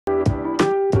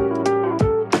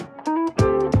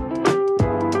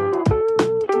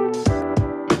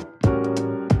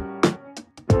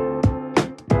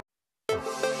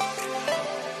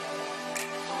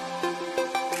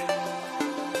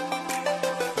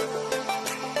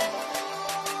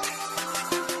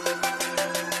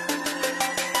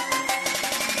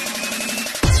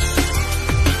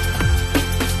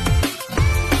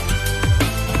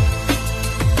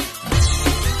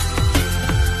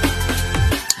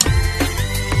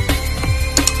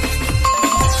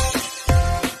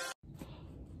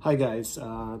Hi guys,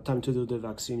 time to do the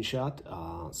vaccine shot.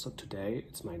 So today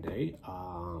it's my day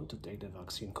to take the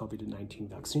vaccine, COVID-19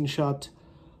 vaccine shot.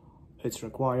 It's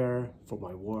required for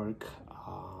my work,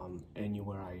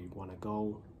 anywhere I want to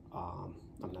go.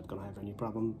 I'm not gonna have any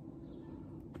problem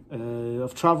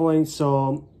of traveling,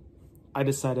 so I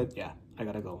decided, yeah, I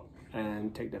gotta go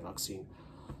and take the vaccine.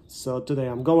 So today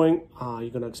I'm going. You're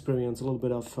gonna experience a little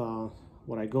bit of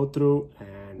what I go through,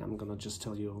 and I'm gonna just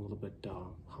tell you a little bit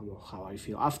how I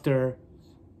feel after,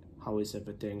 how is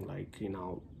everything, like, you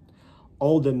know,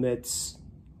 all the myths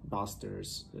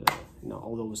busters, you know,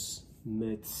 all those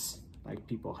myths like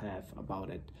people have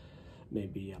about it.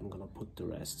 Maybe I'm gonna put the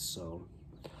rest, so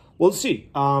we'll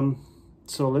see.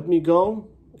 So let me go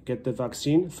get the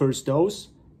vaccine, first dose,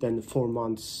 then 4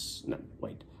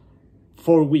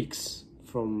 weeks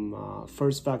from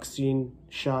first vaccine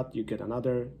shot, you get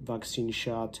another vaccine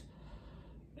shot,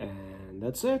 and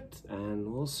that's it.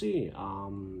 And we'll see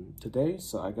today.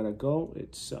 So I gotta go.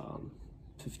 It's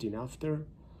 15 after,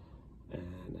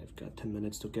 and I've got 10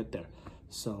 minutes to get there.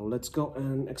 So let's go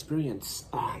and experience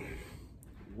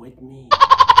with me.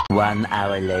 1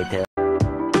 hour later.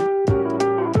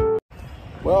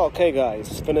 Well, okay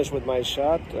guys, finished with my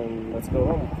shot, and let's go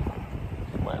home.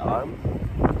 My arm.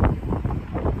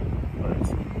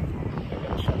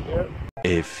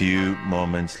 A few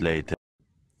moments later.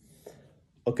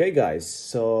 Okay guys,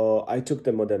 so I took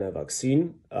the Moderna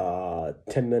vaccine,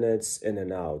 10 minutes in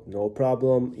and out, no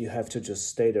problem. You have to just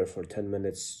stay there for 10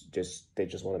 minutes. They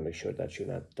just want to make sure that you're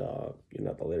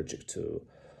not allergic to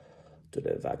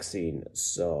the vaccine.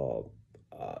 So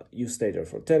you stay there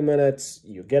for 10 minutes,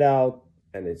 you get out,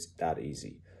 and it's that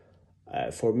easy.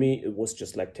 For me, it was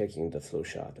just like taking the flu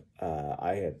shot.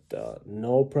 I had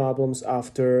no problems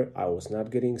after. I was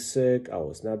not getting sick.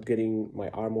 My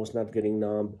arm was not getting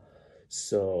numb.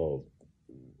 So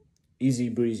easy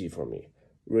breezy for me,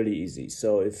 really easy.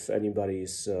 So if anybody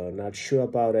is not sure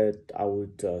about it, I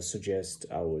would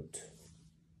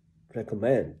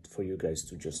recommend for you guys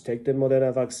to just take the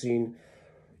Moderna vaccine.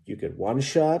 You get one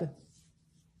shot,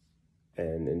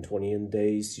 and in 20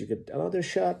 days you get another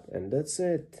shot, and that's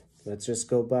it. Let's just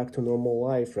go back to normal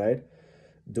life, right?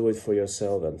 Do it for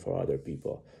yourself and for other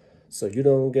people, so you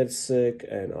don't get sick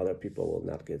and other people will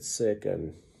not get sick,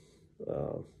 and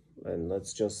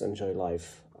let's just enjoy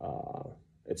life.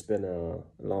 It's been a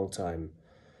long time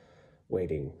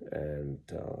waiting, and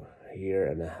year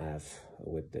and a half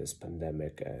with this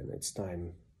pandemic, and it's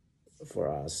time for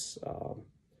us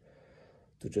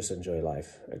to just enjoy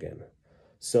life again.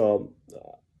 So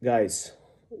guys,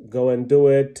 go and do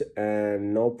it,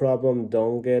 and no problem.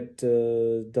 Don't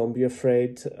be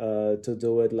afraid to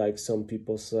do it. Like some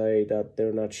people say that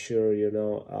they're not sure, you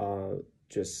know.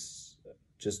 Just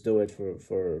do it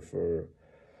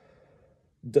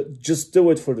just do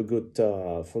it for the good,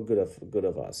 for good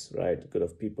of us, right? Good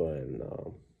of people, and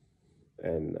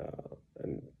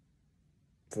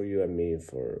for you and me,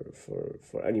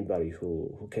 for anybody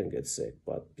who can get sick,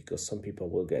 but because some people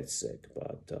will get sick,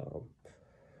 but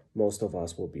most of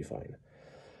us will be fine.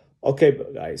 Okay,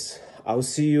 guys, I'll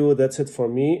see you. That's it for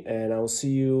me, and I'll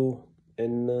see you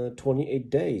in 28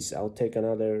 days. I'll take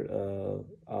another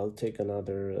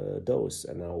dose,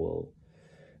 and I will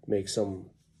make some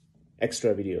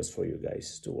extra videos for you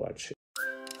guys to watch.